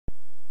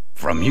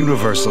From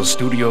Universal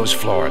Studios,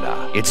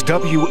 Florida, it's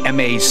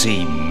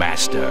WMAC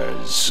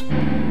Masters.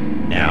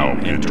 Now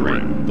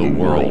entering the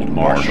World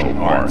Martial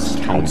Arts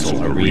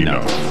Council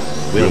Arena,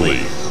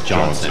 Willie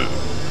Johnson.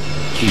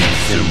 Key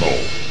symbol,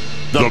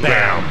 the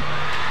BAM.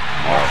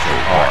 Martial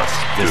arts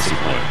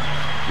discipline,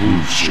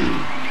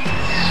 Wushu.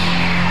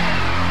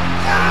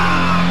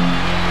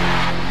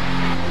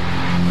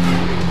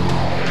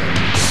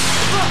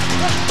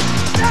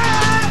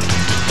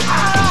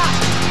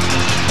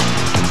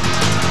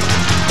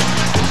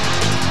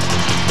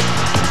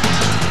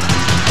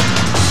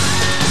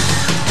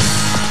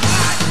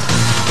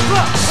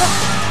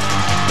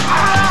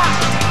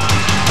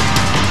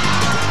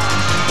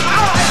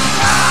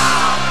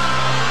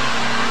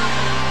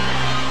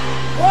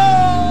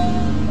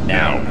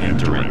 Now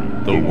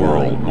entering the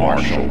World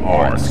Martial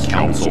Arts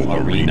Council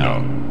Arena,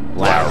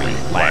 Larry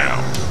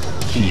Lamb.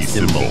 Key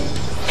symbol,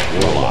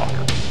 Warlock.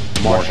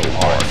 Martial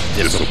arts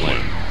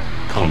discipline,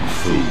 Kung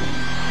Fu.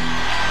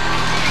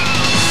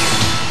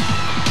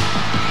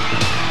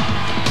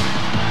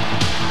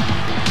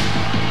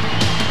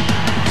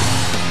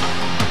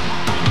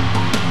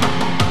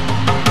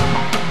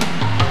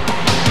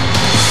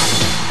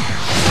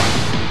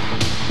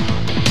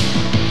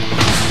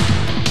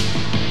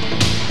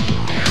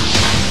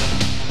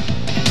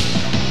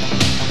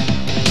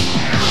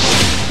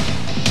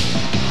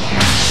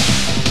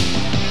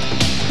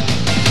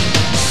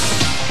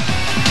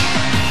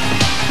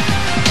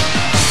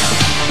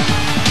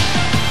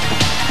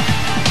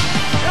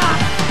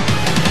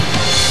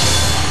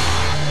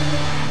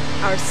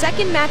 Our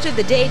second match of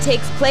the day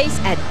takes place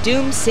at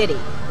Doom City.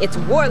 It's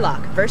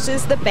Warlock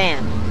versus the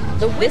BAM.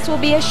 This will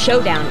be a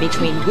showdown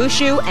between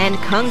Wushu and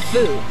Kung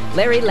Fu,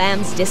 Larry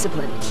Lamb's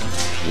discipline.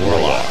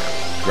 Warlock,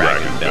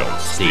 Dragon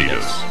Belt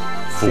status,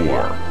 4.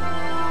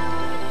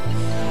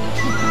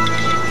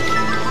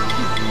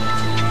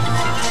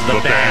 The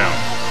BAM,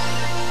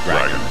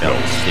 Dragon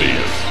Belt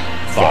status,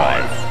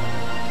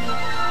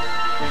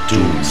 5.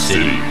 Doom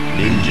City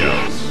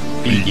Ninjas,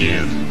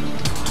 begin.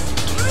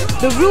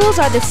 The rules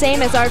are the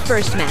same as our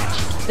first match.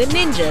 The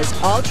ninjas,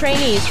 all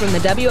trainees from the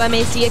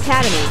WMAC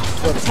Academy,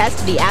 will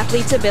test the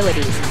athletes'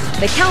 abilities.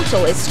 The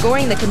council is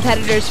scoring the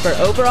competitors for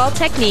overall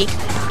technique,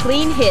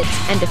 clean hits,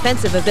 and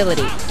defensive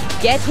ability.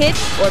 Get hit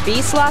or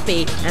be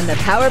sloppy, and the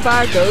power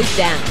bar goes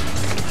down.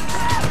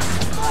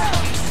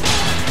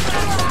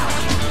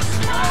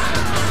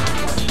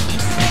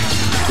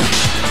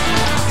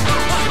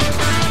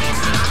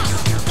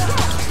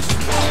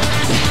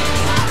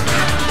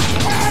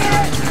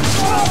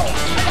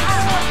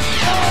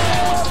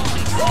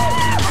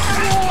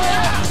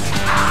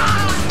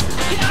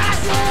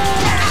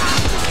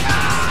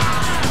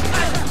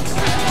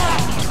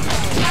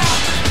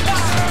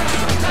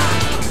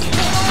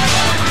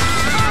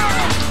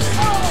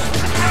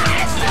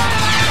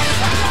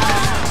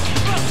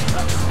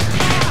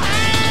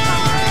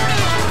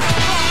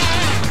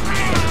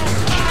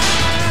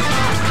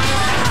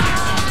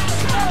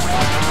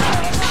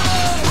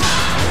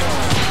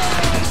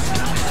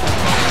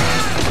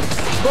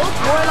 Both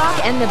Warlock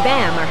and the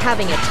BAM are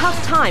having a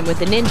tough time with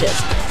the ninjas.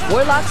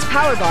 Warlock's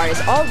power bar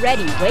is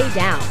already way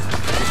down.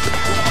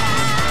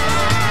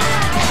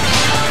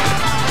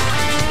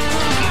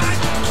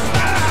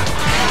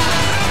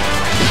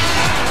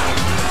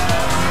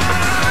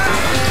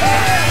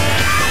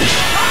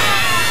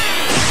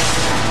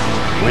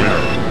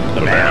 Winner,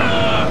 the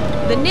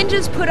BAM. The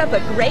ninjas put up a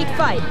great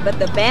fight, but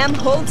the BAM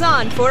holds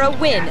on for a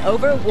win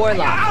over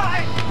Warlock.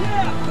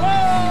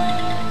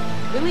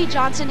 Willie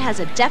Johnson has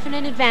a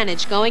definite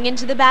advantage going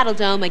into the Battle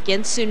Dome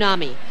against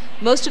Tsunami.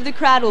 Most of the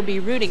crowd will be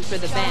rooting for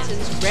the BAM.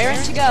 Johnson's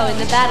raring to go in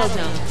the Battle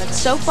Dome, but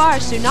so far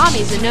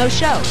Tsunami's a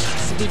no-show.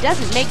 If he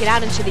doesn't make it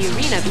out into the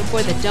arena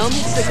before the dome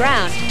hits the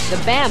ground, the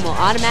BAM will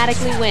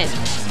automatically win.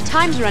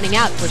 Time's running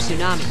out for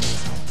Tsunami.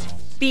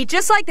 Be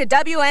just like the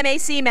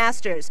WMAC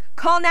Masters.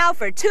 Call now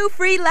for 2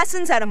 free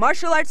lessons at a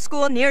martial arts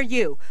school near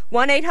you.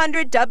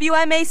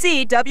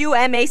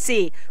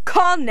 1-800-WMAC-WMAC.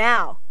 Call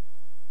now.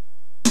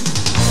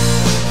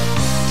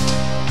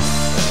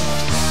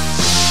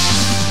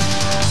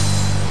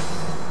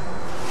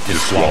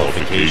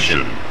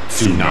 Disqualification,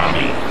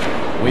 Tsunami.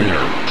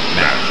 Winner,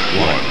 match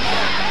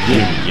 1,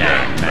 Yin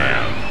Yang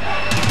Man.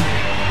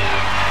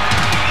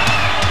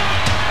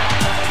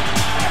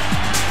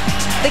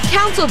 The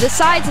council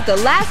decides at the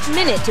last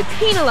minute to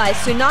penalize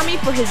Tsunami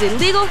for his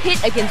illegal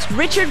hit against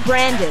Richard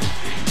Brandon.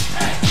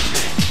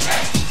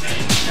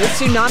 With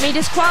Tsunami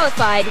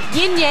disqualified,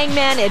 Yin Yang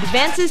Man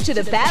advances to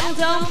the Battle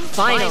Dome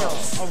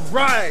Finals. All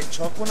right,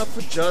 chalk one up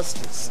for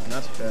justice.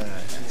 Not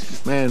bad.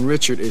 Man,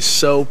 Richard is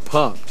so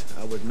pumped.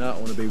 I would not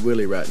want to be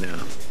Willie right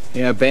now.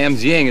 Yeah,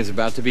 Bam's Ying is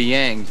about to be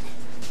yanged.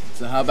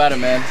 So how about it,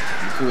 man?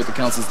 You cool with the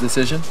council's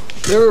decision?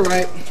 They were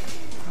right.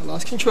 I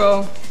lost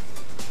control.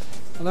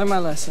 I learned my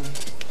lesson.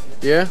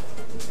 Yeah?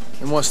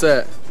 And what's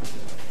that?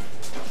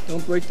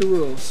 Don't break the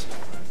rules.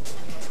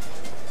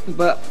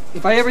 But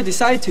if I ever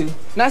decide to,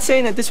 not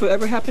saying that this will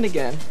ever happen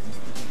again,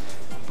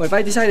 but if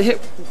I decide to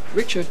hit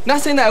Richard,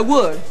 not saying that I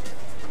would,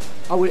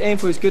 I would aim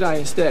for his good eye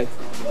instead.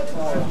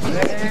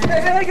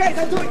 Hey, guys,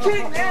 I'm doing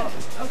kidding, man!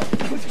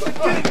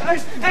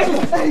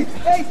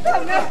 Hey,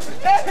 stop, man!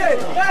 Hey!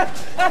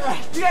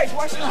 You guys,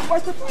 watch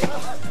the fight!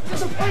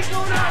 There's a fight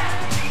going on!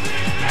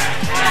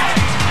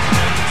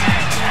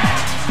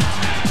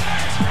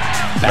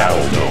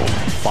 Battle Dome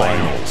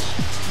Finals.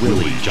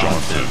 Willie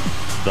Johnson,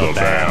 The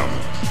Bam,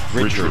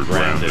 Richard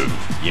Brandon,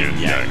 Yin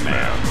Yang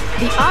Man.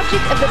 The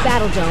object of the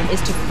Battle Dome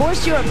is to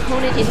force your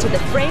opponent into the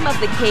frame of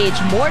the cage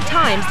more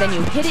times than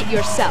you hit it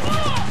yourself.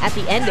 At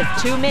the end of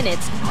 2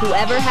 minutes,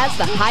 whoever has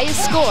the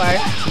highest score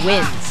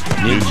wins.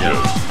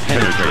 Ninjas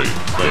penetrate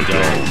the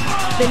dome.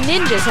 The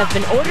ninjas have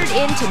been ordered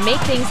in to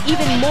make things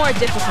even more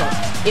difficult.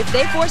 If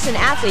they force an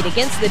athlete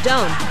against the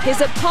dome,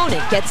 his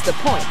opponent gets the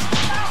point.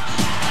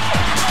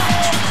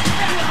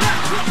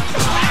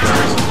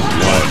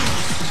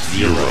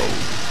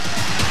 1-0.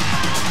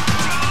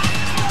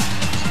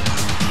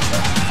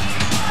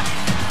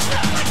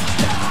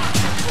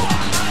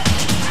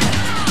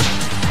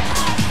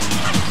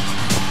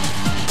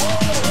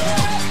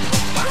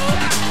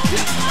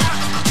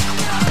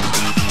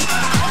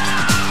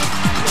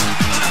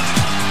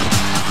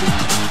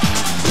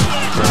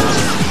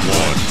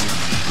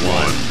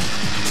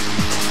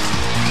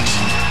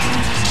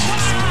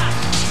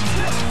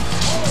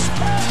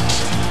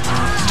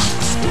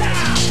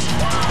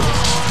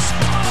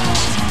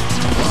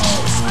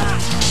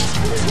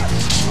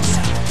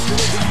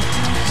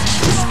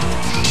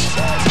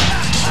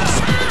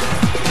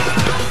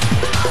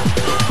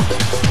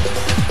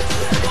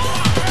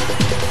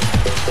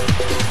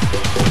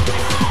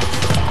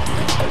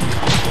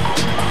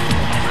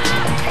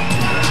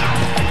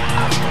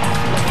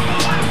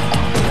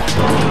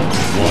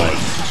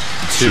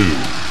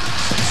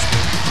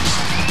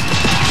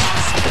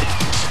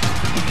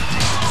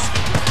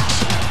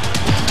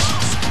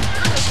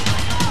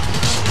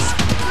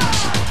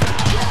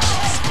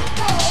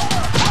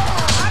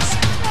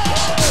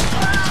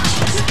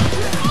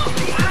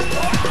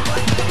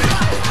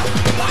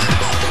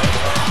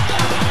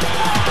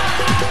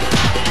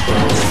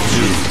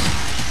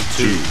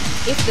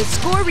 If the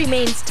score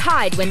remains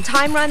tied when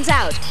time runs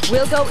out,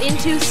 we'll go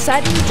into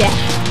sudden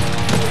death.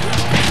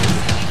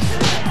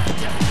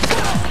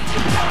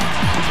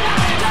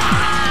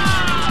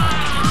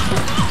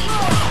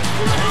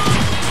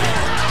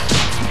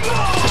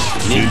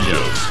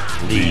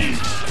 Ninjas leave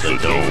the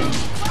dome.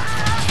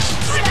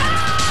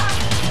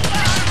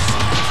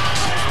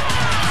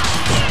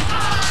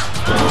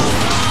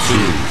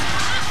 Two,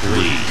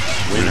 three,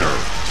 winner,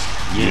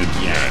 Yin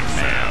Yang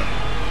Man.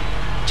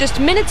 Just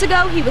minutes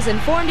ago, he was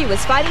informed he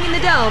was fighting in the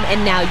dome,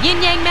 and now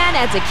Yin Yang Man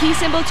adds a key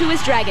symbol to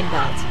his dragon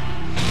belt.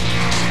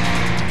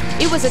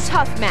 It was a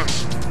tough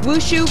match.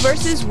 Wushu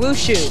versus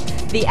Wushu.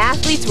 The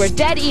athletes were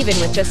dead even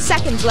with just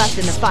seconds left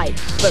in the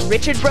fight, but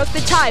Richard broke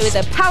the tie with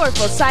a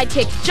powerful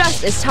sidekick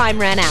just as time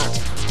ran out.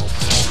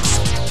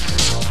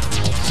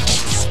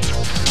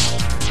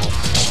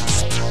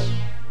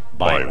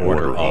 By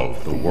order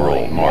of the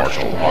World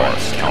Martial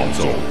Arts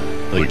Council,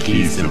 the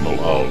key symbol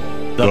of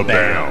the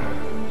BAM,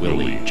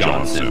 Willie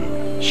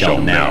Johnson, shall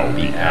now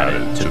be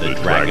added to the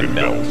dragon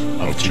belt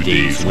of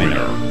today's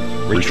winner,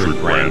 Richard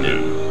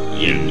Brandon,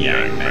 Yin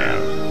Yang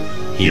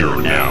Man. Hear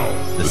now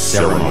the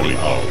ceremony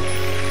of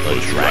the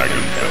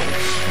dragon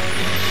belts.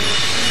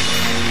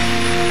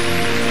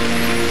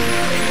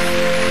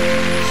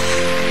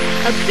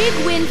 A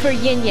big win for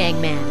Yin Yang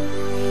Man.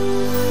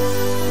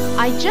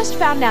 I just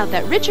found out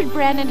that Richard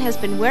Brandon has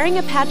been wearing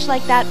a patch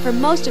like that for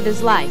most of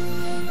his life.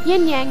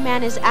 Yin Yang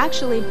Man is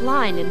actually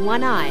blind in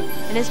one eye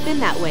and has been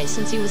that way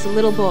since he was a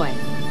little boy.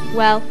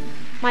 Well,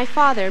 my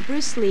father,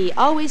 Bruce Lee,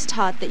 always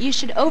taught that you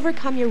should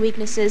overcome your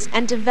weaknesses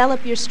and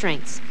develop your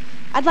strengths.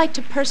 I'd like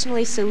to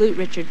personally salute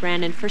Richard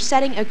Brandon for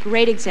setting a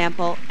great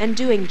example and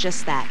doing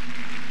just that.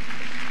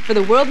 For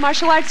the World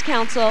Martial Arts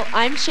Council,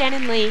 I'm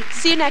Shannon Lee.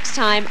 See you next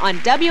time on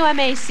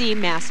WMAC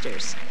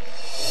Masters.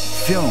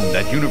 Filmed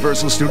at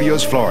Universal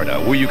Studios Florida,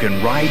 where you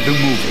can ride the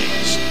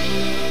movies.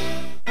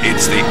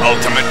 It's the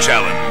ultimate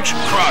challenge,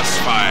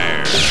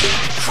 Crossfire.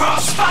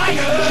 Crossfire!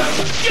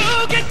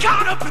 You get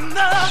caught up in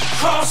the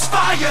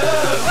crossfire!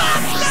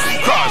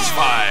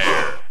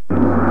 Crossfire!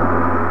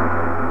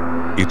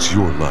 It's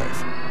your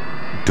life.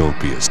 Don't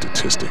be a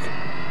statistic.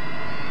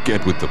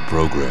 Get with the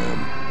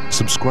program.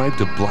 Subscribe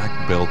to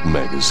Black Belt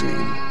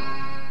Magazine.